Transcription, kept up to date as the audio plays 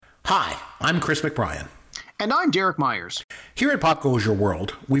Hi, I'm Chris McBrien. And I'm Derek Myers. Here at Pop Goes Your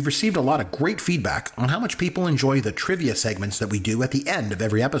World, we've received a lot of great feedback on how much people enjoy the trivia segments that we do at the end of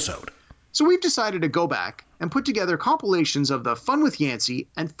every episode. So we've decided to go back and put together compilations of the Fun with Yancey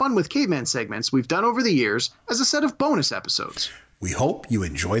and Fun with Caveman segments we've done over the years as a set of bonus episodes. We hope you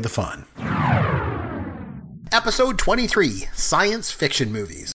enjoy the fun. Episode 23, Science Fiction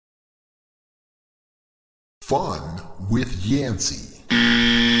Movies. Fun with Yancey.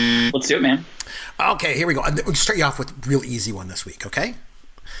 Let's do it, man. Okay, here we go. We'll start you off with a real easy one this week, okay?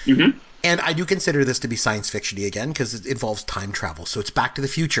 Mm-hmm. And I do consider this to be science fiction-y again because it involves time travel. So it's Back to the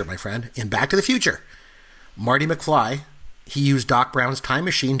Future, my friend. In Back to the Future, Marty McFly, he used Doc Brown's time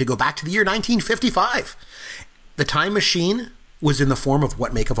machine to go back to the year 1955. The time machine was in the form of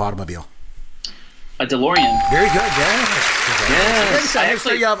what make of automobile? A DeLorean. Very good, yes. Yes. I'll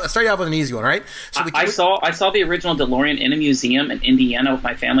start you off with an easy one, all right? So I saw the original DeLorean in a museum in Indiana with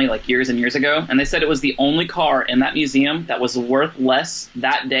my family like years and years ago, and they said it was the only car in that museum that was worth less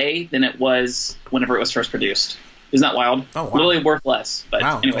that day than it was whenever it was first produced. Isn't that wild? Oh, wow. Literally worth less. But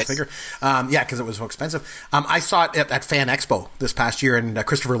wow, anyways. go figure. Yeah, because it was so expensive. I saw it at Fan Expo this past year, and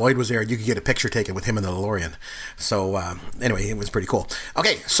Christopher Lloyd was there, and you could get a picture taken with him in the DeLorean. So, anyway, it was pretty cool.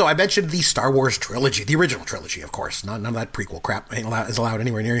 Okay, so I mentioned the Star Wars trilogy, the original trilogy, of course. None of that prequel crap is allowed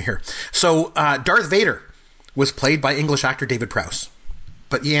anywhere near here. So, Darth Vader was played by English actor David Prowse.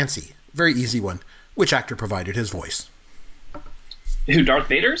 But Yancey, very easy one. Which actor provided his voice? Who, Darth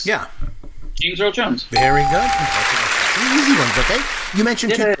Vader's? Yeah. James Earl Jones. Very good. Easy ones, okay? You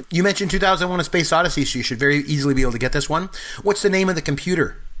mentioned 2001: A Space Odyssey, so you should very easily be able to get this one. What's the name of the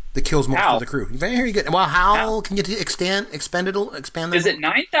computer that kills most of the crew? Very good. Well, HAL, can you expand that? Is it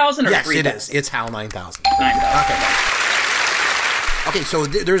 9,000 or 3,000? Yes, it is. It's HAL 9000. 9,000. Okay, so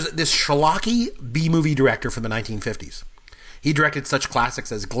there's this schlocky B-movie director from the 1950s. He directed such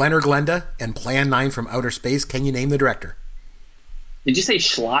classics as Glen or Glenda and Plan 9 from Outer Space. Can you name the director? Did you say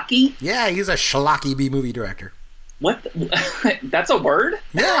schlocky? Yeah, he's a schlocky B-movie director. What? That's a word?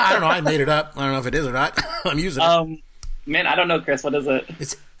 Yeah, I don't know. I made it up. I don't know if it is or not. I'm using it. Man, I don't know, Chris. What is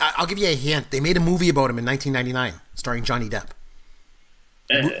it? I'll give you a hint. They made a movie about him in 1999, starring Johnny Depp.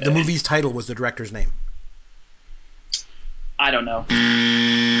 The movie's title was the director's name. I don't know.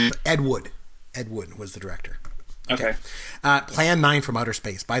 Ed Wood. Ed Wood was the director. Okay. Plan 9 from Outer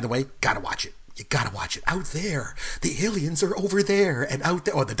Space. By the way, gotta watch it. You gotta watch it. Out there, the aliens are over there, and out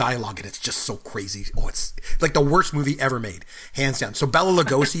there. Oh, the dialogue, and it's just so crazy. Oh, it's like the worst movie ever made, hands down. So Bela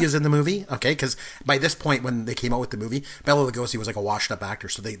Lugosi is in the movie, okay? Because by this point, when they came out with the movie, Bela Lugosi was like a washed-up actor,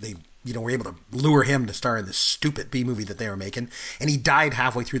 so they were able to lure him to star in this stupid B movie that they were making, and he died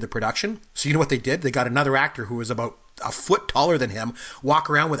halfway through the production. So you know what they did? They got another actor who was about a foot taller than him, walk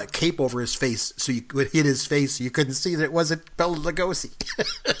around with a cape over his face so you could hit his face so you couldn't see that it wasn't Bela Lugosi.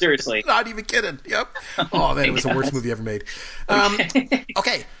 Seriously. Not even kidding. Yep. Oh, man, it was the worst movie ever made.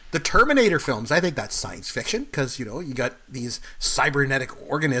 Okay, the Terminator films, I think that's science fiction because, you got these cybernetic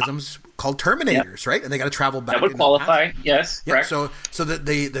organisms called Terminators, right? And they got to travel back. That would qualify, yes, yeah, correct. So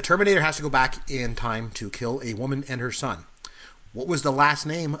the Terminator has to go back in time to kill a woman and her son. What was the last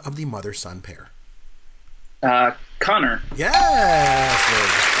name of the mother-son pair? Connor. Yes.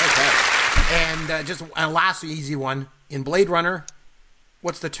 Okay. And just a last easy one. In Blade Runner,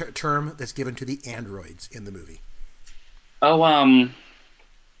 what's the term that's given to the androids in the movie? Oh,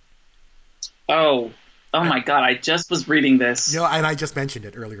 my God. I just was reading this. And I just mentioned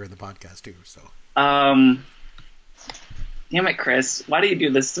it earlier in the podcast, too. So. Damn it, Chris. Why do you do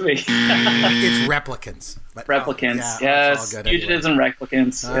this to me? It's replicants. But, replicants, yes. Fugitives and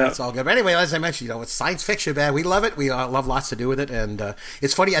replicants. It's all good. But anyway, as I mentioned, it's science fiction, man. We love it. We love lots to do with it. And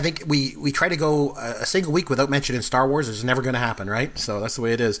it's funny. I think we try to go a single week without mentioning Star Wars. It's never going to happen, right? So that's the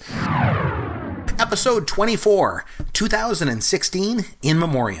way it is. Episode 24, 2016, In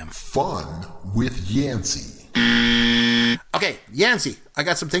Memoriam. Fun with Yancey. Okay, Yancey, I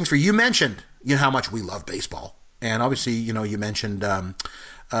got some things for you. You mentioned how much we love baseball. And obviously, you mentioned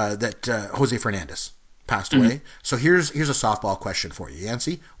that Jose Fernandez passed away. Mm-hmm. So here's a softball question for you,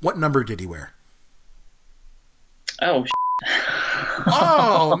 Yancey. What number did he wear? Oh,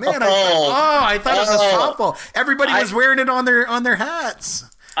 oh man! I thought it was a softball. Everybody was wearing it on their hats.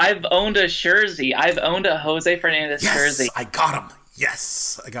 I've owned a jersey. I've owned a Jose Fernandez jersey. I got him.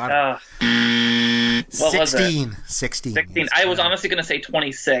 Yes, I got him. 16. I was honestly going to say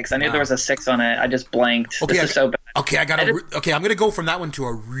 26. I knew there was a 6 on it. I just blanked. Okay, this is so bad. Okay, I'm going to go from that one to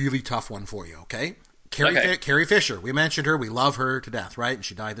a really tough one for you, okay? Carrie Fisher. We mentioned her. We love her to death, right? And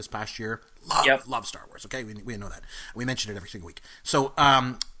she died this past year. Love Star Wars, okay? We know that. We mention it every single week. So,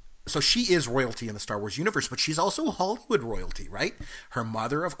 So she is royalty in the Star Wars universe, but she's also Hollywood royalty, right? Her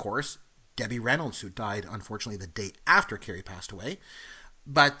mother, of course, Debbie Reynolds, who died, unfortunately, the day after Carrie passed away.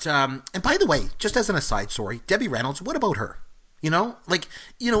 But, and by the way, just as an aside, sorry, Debbie Reynolds, what about her?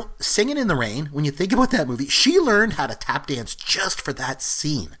 Singing in the Rain, when you think about that movie, she learned how to tap dance just for that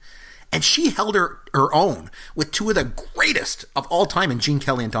scene. And she held her own with two of the greatest of all time in Gene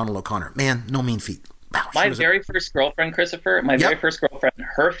Kelly and Donald O'Connor. Man, no mean feat. Wow, my very first girlfriend, Christopher, very first girlfriend,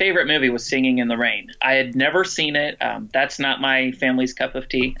 her favorite movie was Singing in the Rain. I had never seen it. That's not my family's cup of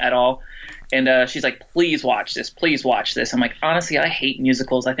tea at all. And she's like, please watch this. Please watch this. I'm like, honestly, I hate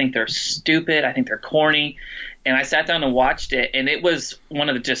musicals. I think they're stupid. I think they're corny. And I sat down and watched it, and it was one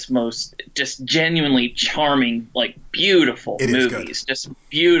of the most genuinely charming, like, beautiful movies. Just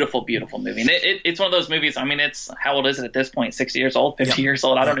beautiful, beautiful movie. And it's one of those movies, I mean, how old is it at this point? 60 years old, 50 years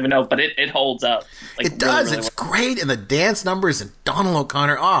old? I don't even know, but it holds up. Like, it does. Really it's great. And the dance numbers and Donald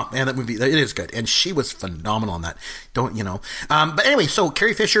O'Connor, oh, man, that movie, it is good. And she was phenomenal in that. But anyway, so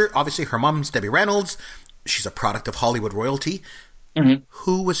Carrie Fisher, obviously her mom's Debbie Reynolds. She's a product of Hollywood royalty. Mm-hmm.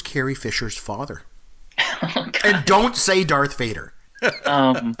 Who was Carrie Fisher's father? Oh, and don't say Darth Vader.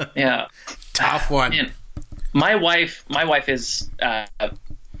 Yeah, tough one. Man, my wife is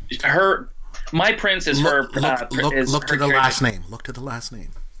her. My prince is her. Look to the last name. Look to the last name.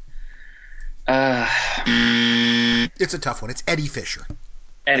 It's a tough one. It's Eddie Fisher.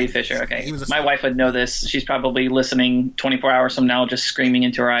 Eddie Fisher. Okay, my wife would know this. She's probably listening 24 hours from now, just screaming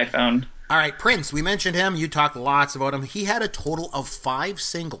into her iPhone. All right, Prince. We mentioned him. You talked lots about him. He had a total of 5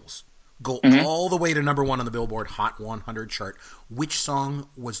 singles. Go all the way to number 1 on the Billboard Hot 100 chart. Which song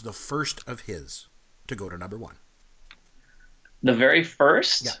was the first of his to go to number 1? The very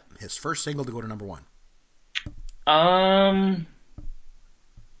first? Yeah, his first single to go to number 1. Oh,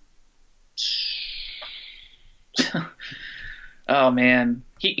 man.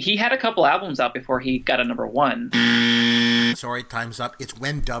 He had a couple albums out before he got a number 1. Sorry, time's up. It's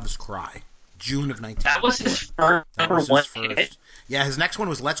When Doves Cry. June of 1994. That was his first number 1 hit? Yeah, his next one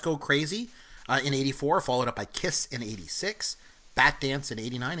was Let's Go Crazy in 84, followed up by Kiss in 86, Bat Dance in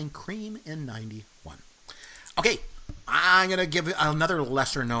 89, and Cream in 91. Okay, I'm going to give another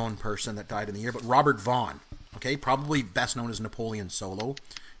lesser-known person that died in the year, but Robert Vaughn, okay, probably best known as Napoleon Solo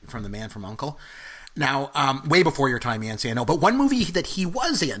from The Man from U.N.C.L.E. Now, way before your time, Yancey, I know, but one movie that he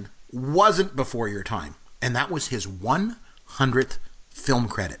was in wasn't before your time, and that was his 100th film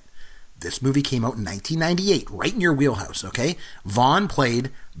credit. This movie came out in 1998, right in your wheelhouse, okay? Vaughn played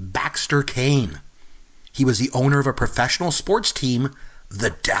Baxter Kane. He was the owner of a professional sports team,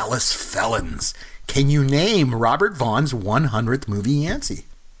 the Dallas Felons. Can you name Robert Vaughn's 100th movie, Yancey?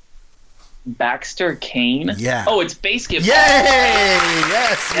 Baxter Kane? Yeah. Oh, it's Basketball. Yay!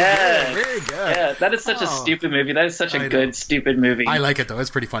 Yes. Yeah. Very good. Yeah, that is such a stupid movie. That is such a good, stupid movie. I like it, though. It's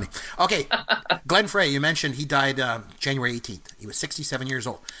pretty funny. Okay. Glenn Frey, you mentioned he died January 18th. He was 67 years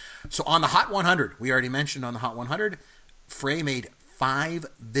old. So on the Hot 100, we already mentioned on the Hot 100, Frey made 5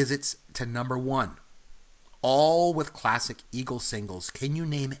 visits to number 1, all with classic Eagles singles. Can you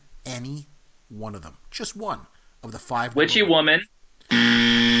name any one of them? Just one of the 5. Witchy Woman.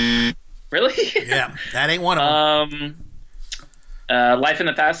 Really? Yeah, that ain't one of them. Life in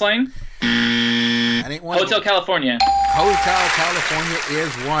the Fast Lane. That ain't one. Hotel California. Hotel California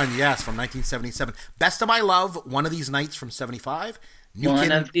is one. Yes, from 1977. Best of My Love. One of These Nights from 75.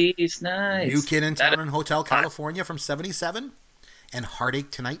 One of These Nights. New Kid in Town in Hotel California from 77. And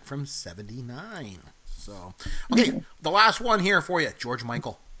Heartache Tonight from 79. So, okay, the last one here for you, George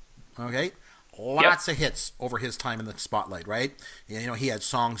Michael. Okay, lots of hits over his time in the spotlight, right? You know, he had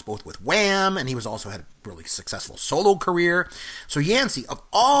songs both with Wham, and he was also had a really successful solo career. So, Yancey, of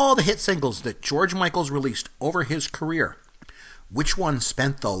all the hit singles that George Michael's released over his career, which one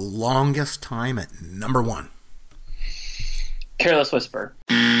spent the longest time at number 1? Careless Whisper.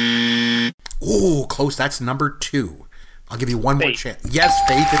 Ooh, close. That's number 2. I'll give you one more chance. Yes,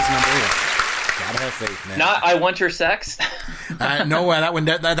 Faith is number 1. Gotta have faith, man. Not I Want Your Sex. No,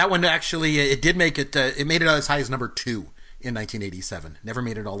 that one actually it did make it. It made it as high as number 2 in 1987. Never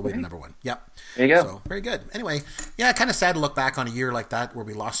made it all the way to number 1. Yep. There you go. So very good. Anyway, yeah, kind of sad to look back on a year like that where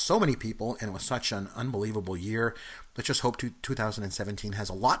we lost so many people and it was such an unbelievable year. Let's just hope 2017 has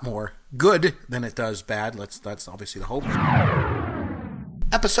a lot more good than it does bad. That's obviously the hope.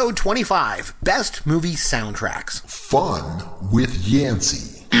 Episode 25, Best Movie Soundtracks. Fun with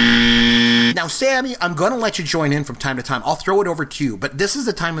Yancey. Now, Sammy, I'm going to let you join in from time to time. I'll throw it over to you, but this is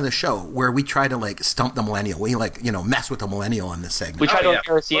the time of the show where we try to, stump the millennial. We, mess with the millennial in this segment. We try to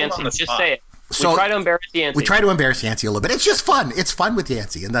embarrass Yancey. Just say it. So we try to embarrass Yancey. We try to embarrass Yancey a little bit. It's just fun. It's fun with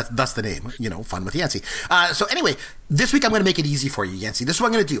Yancey, and that's the name. Fun with Yancey. So anyway, this week I'm going to make it easy for you, Yancey. This is what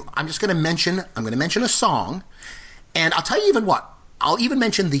I'm going to do. I'm going to mention a song, and I'll tell you even what. I'll even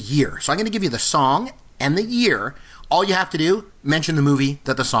mention the year. So I'm going to give you the song and the year. All you have to do, mention the movie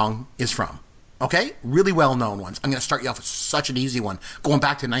that the song is from. Okay? Really well-known ones. I'm going to start you off with such an easy one, going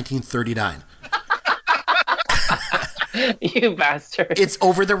back to 1939. You bastard. It's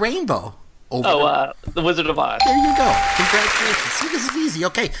Over the Rainbow. The Wizard of Oz. There you go. Congratulations. See, this is easy.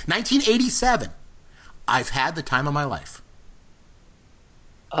 Okay, 1987. I've Had the Time of My Life.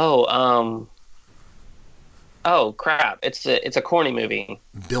 Oh crap! It's a corny movie.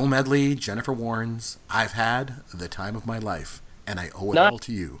 Bill Medley, Jennifer Warnes. I've had the time of my life, and I owe it all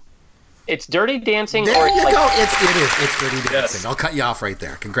to you. It's Dirty Dancing. There you go. It is. It's Dirty Dancing. Yes. I'll cut you off right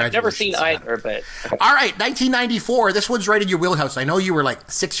there. Congratulations. I've never seen either, but all right, 1994. This one's right in your wheelhouse. I know you were like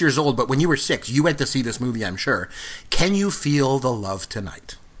 6 years old, but when you were 6, you went to see this movie, I'm sure. Can You Feel the Love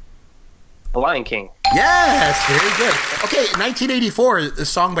Tonight? The Lion King. Yes, very good. Okay, 1984. The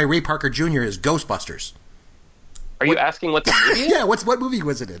song by Ray Parker Jr. is Ghostbusters. Are you asking what the movie is? Yeah, what movie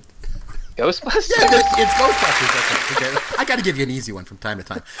was it in? Ghostbusters? Yeah, it's Ghostbusters. That's it. Okay. I got to give you an easy one from time to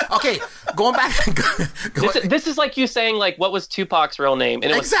time. Okay, going back. This is like you saying, like, what was Tupac's real name?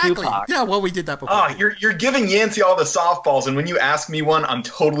 And it was Tupac. Yeah, well, we did that before. Oh, you're giving Yancey all the softballs, and when you ask me one, I'm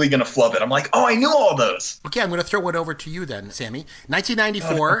totally going to flub it. I'm like, oh, I knew all those. Okay, I'm going to throw it over to you then, Sammy.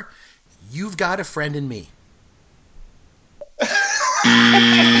 1994, You've Got a Friend in Me.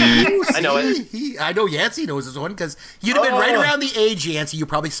 I know it. I know Yancey knows this one because you'd have been right around the age, Yancey. You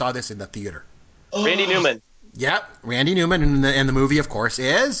probably saw this in the theater. Randy Newman. Yep, Randy Newman, and the movie, of course,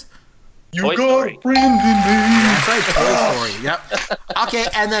 is You Toy got Story. a friend in me. That's right, Toy Story. Yep. Okay,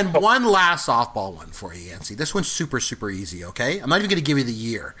 and then one last softball one for you, Yancey. This one's super, super easy. Okay, I'm not even going to give you the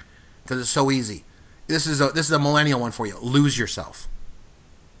year because it's so easy. This is a millennial one for you. Lose Yourself.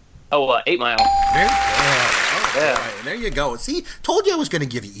 Oh, 8 Mile. Very good. Oh, Yeah. boy. There you go. See, told you I was going to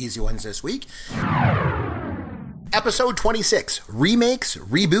give you easy ones this week. Episode 26, Remakes,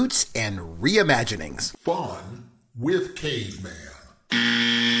 Reboots, and Reimaginings. Fun with Caveman.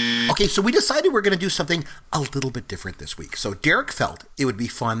 Okay, so we decided we're going to do something a little bit different this week. So Derek felt it would be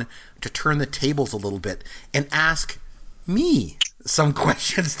fun to turn the tables a little bit and ask me some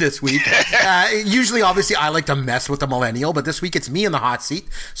questions this week. Usually, obviously, I like to mess with the millennial, but this week it's me in the hot seat.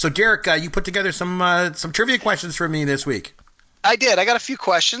 So Derek, you put together some trivia questions for me this week. I did. I got a few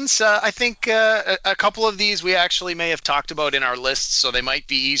questions. I think a couple of these we actually may have talked about in our lists, so they might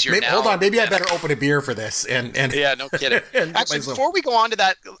be easier now. Hold on, maybe I better open a beer for this. And Yeah, no kidding. Actually, before we go on to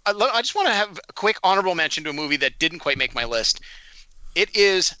that, I just want to have a quick honorable mention to a movie that didn't quite make my list. It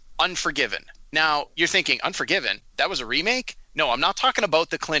is Unforgiven. Now, you're thinking, Unforgiven? That was a remake? No, I'm not talking about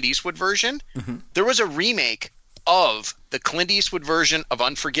the Clint Eastwood version. Mm-hmm. There was a remake of the Clint Eastwood version of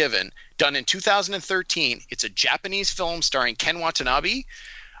Unforgiven done in 2013. It's a Japanese film starring Ken Watanabe.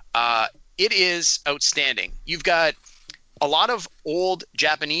 It is outstanding. You've got a lot of old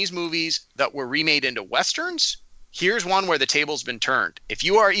Japanese movies that were remade into Westerns. Here's one where the table's been turned. If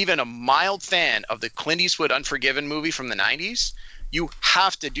you are even a mild fan of the Clint Eastwood Unforgiven movie from the 90s, you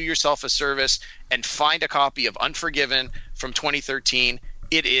have to do yourself a service and find a copy of Unforgiven from 2013.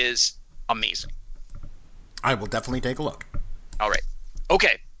 It is amazing. I will definitely take a look. All right.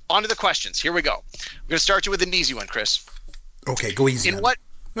 Okay, on to the questions. Here we go. I'm going to start you with an easy one, Chris. Okay, go easy.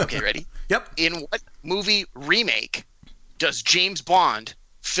 Okay, ready? Yep. In what movie remake does James Bond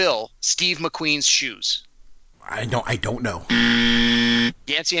fill Steve McQueen's shoes? I don't know.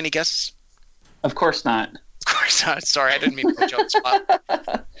 Yancey, any guesses? Of course not. Of course not. Sorry, I didn't mean to put you on the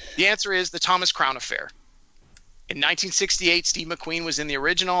spot. The answer is The Thomas Crown Affair. In 1968, Steve McQueen was in the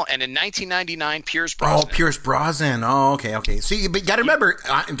original, and in 1999, Pierce Brosnan. Oh, Pierce Brosnan. Oh, okay. See, but you got to remember,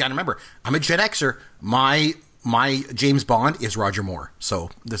 I'm a Gen Xer. My James Bond is Roger Moore,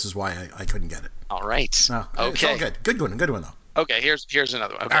 so this is why I couldn't get it. All right. No, okay. It's all good. Good one though. Okay, here's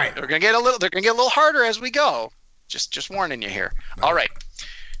another one. Okay. All right. They're gonna get a little harder as we go. Just warning you here. All right.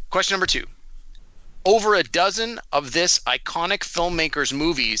 Question number 2. Over a dozen of this iconic filmmaker's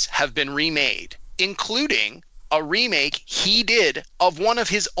movies have been remade, including a remake he did of one of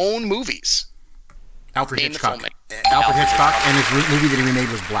his own movies. Alfred Name Hitchcock. the filmmaker. Alfred Hitchcock, and his movie that he remade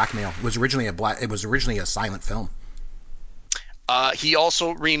was Blackmail. It was originally a silent film. He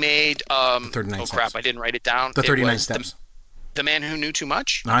also remade. The 39 oh Steps. crap! I didn't write it down. The It 39 was Steps. The Man Who Knew Too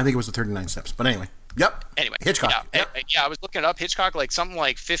Much. No, I think it was the 39 Steps. But anyway. Yep. Anyway, Hitchcock. Yeah, Yep. I was looking it up. Hitchcock, like something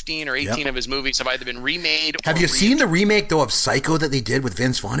like 15 or 18 of his movies have either been remade. Have you seen the remake though of Psycho that they did with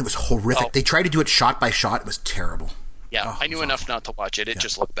Vince Vaughn? It was horrific. Oh. They tried to do it shot by shot. It was terrible. Yeah, I knew enough not to watch it. It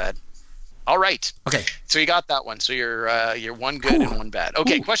just looked bad. All right. Okay. So you got that one. So you're one good and one bad.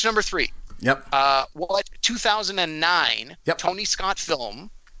 Okay. Ooh. Question number 3. Yep. What 2009 Tony Scott film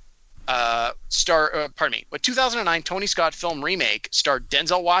what 2009 Tony Scott film remake starred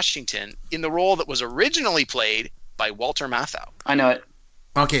Denzel Washington in the role that was originally played by Walter Matthau? I know it.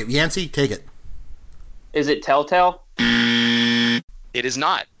 Okay, Yancey, take it. Is it Telltale? It is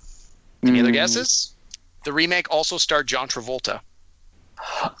not. Any other guesses? The remake also starred John Travolta.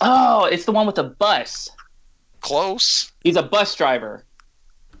 Oh, it's the one with the bus. Close. He's a bus driver.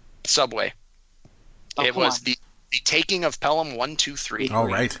 Subway. It was the Taking of Pelham 1, 2, 3. All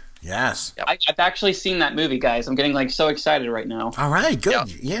right. Yes. Yep. I've actually seen that movie, guys. I'm getting so excited right now. All right. Good. Yep.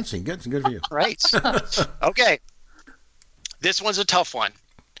 Yancey, good for you. Right. Okay. This one's a tough one.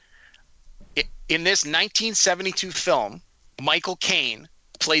 In this 1972 film, Michael Caine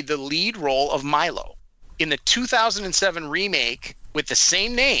played the lead role of Milo. In the 2007 remake with the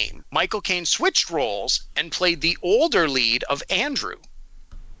same name, Michael Caine switched roles and played the older lead of Andrew.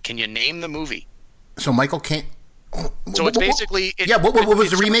 Can you name the movie? So Michael Caine. So it's basically. What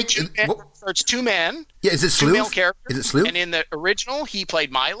was the remake? It's two men. Yeah, is it Sleuth? Two male characters. Is it Sleuth? And in the original, he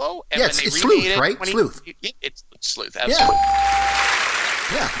played Milo. And it's Sleuth, right? Sleuth. It's Sleuth, absolutely.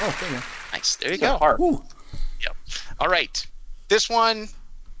 Yeah. Oh, there you go. Nice. There you go. Yep. All right. This one's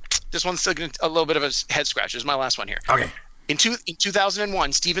still a little bit of a head scratch. This is my last one here. Okay. In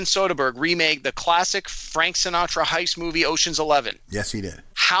 2001, Steven Soderbergh remade the classic Frank Sinatra heist movie Ocean's 11. Yes, he did.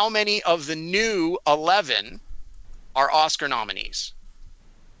 How many of the new 11 are Oscar nominees?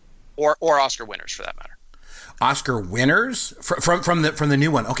 Or Oscar winners, for that matter. Oscar winners? From the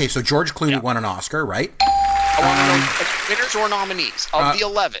new one. Okay, so George Clooney won an Oscar, right? I want to know winners or nominees of the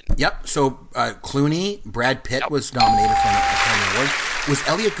 11. Yep. So Clooney, Brad Pitt was nominated for an award. Was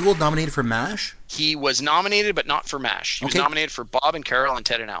Elliot Gould nominated for MASH? He was nominated, but not for MASH. He was nominated for Bob and Carol and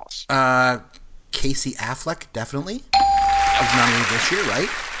Ted and Alice. Casey Affleck, definitely. Was nominated this year, right?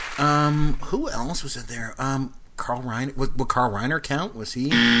 Who else was in there? Carl Reiner. Would Carl Reiner count? Was he?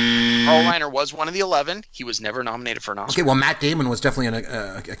 Carl Reiner was one of the 11. He was never nominated for an Oscar. Okay, well, Matt Damon was definitely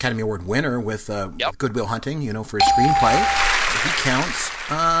an Academy Award winner with Good Will Hunting, for his screenplay. He counts.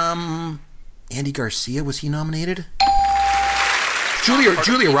 Andy Garcia, was he nominated?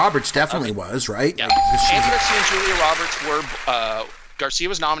 Julia Roberts definitely was, right? Yeah. Andy Garcia and Julia Roberts were. Garcia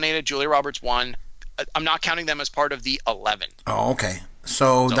was nominated. Julia Roberts won. I'm not counting them as part of the 11. Oh, okay.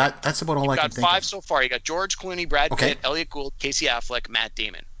 So that's about all I can think of. You've got 5 so far. You got George Clooney, Brad Pitt, Elliot Gould, Casey Affleck, Matt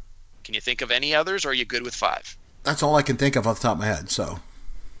Damon. Can you think of any others, or are you good with 5? That's all I can think of off the top of my head. So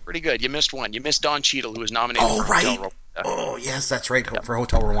pretty good. You missed one. You missed Don Cheadle, who was nominated for Hotel Rwanda. Oh, yes, that's right, for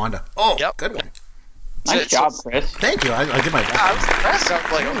Hotel Rwanda. Oh, good one. Nice job, Chris. Thank you. I did my best. I was impressed. I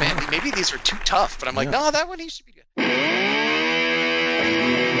was like, oh man, maybe these are too tough. But I'm like, no, that one he should be good.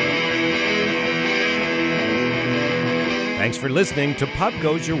 Thanks for listening to Pop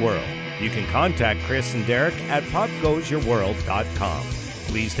Goes Your World. You can contact Chris and Derek at popgoesyourworld.com.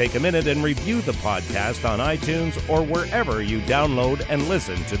 Please take a minute and review the podcast on iTunes or wherever you download and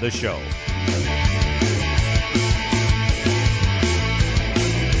listen to the show.